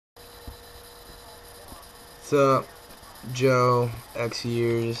So, Joe, X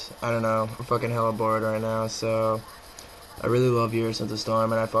years, I don't know, I'm fucking hella bored right now, so I really love Years Since the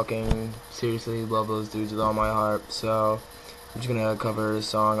Storm, and I fucking seriously love those dudes with all my heart, so I'm just gonna cover a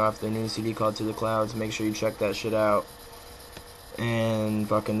song off their new CD called To the Clouds. Make sure you check that shit out. And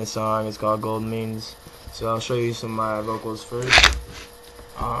fucking this song is called Golden Means. So I'll show you some of my vocals first.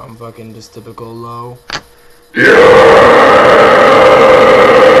 Fucking just typical low.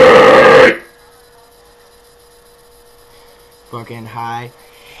 Fucking high.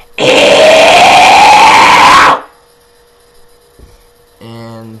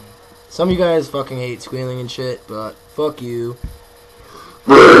 And some of you guys fucking hate squealing and shit, but fuck you.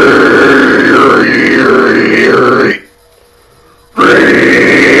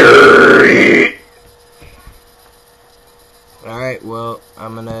 Alright, well,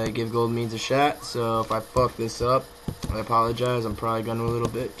 I'm gonna give Golden Means a shot, so if I fuck this up, I apologize. I'm probably gonna a little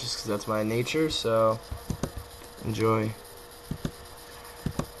bit, just because that's my nature, so enjoy.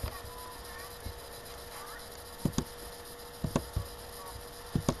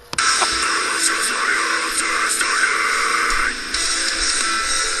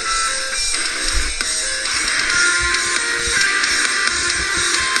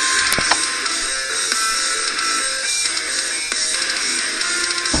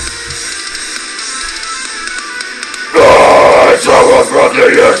 Someone from the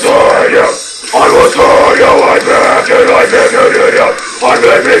inside, I was for you, I back and I figured it out. I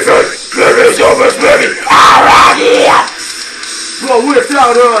made me think, there is so much money around here. But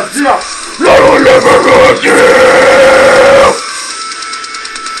without a doubt, I will never again.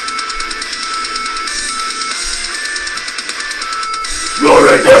 You're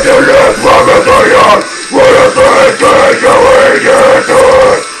in the left from the young, what a thing take away your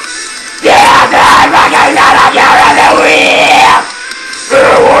time. Yeah, I'm fucking out of your other wheel.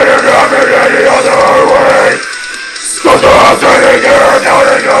 There wouldn't have been any other way. Cause I'm sitting here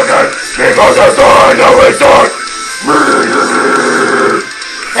telling you that because the sun always starts.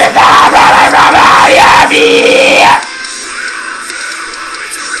 It's not running from out of here.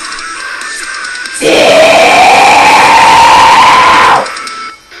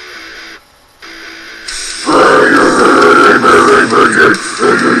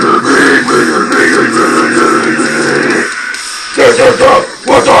 This is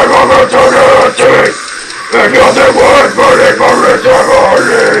what I'm of eternity, and nothing worth burning for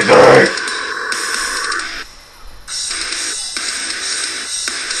eternity.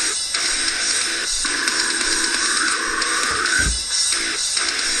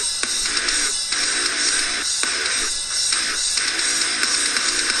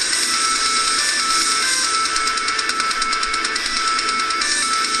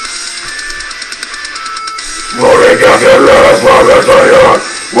 Morning after last from the sun,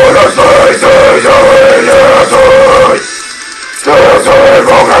 what a sight is away inside. Still saying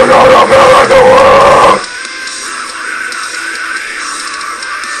broken out of the world.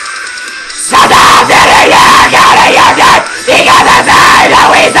 Sometimes you're gonna use it because the sign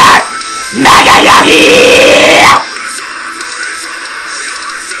always are making you heal.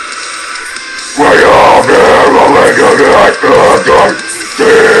 We all hear when you get the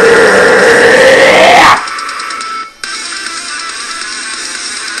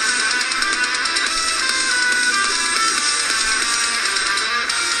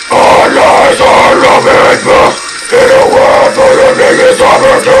lies are loving book in a world for the biggest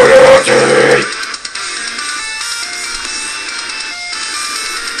opportunity.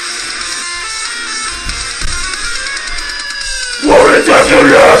 What is that the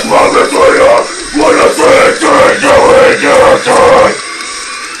last moment for you? What a thing to enjoy your time.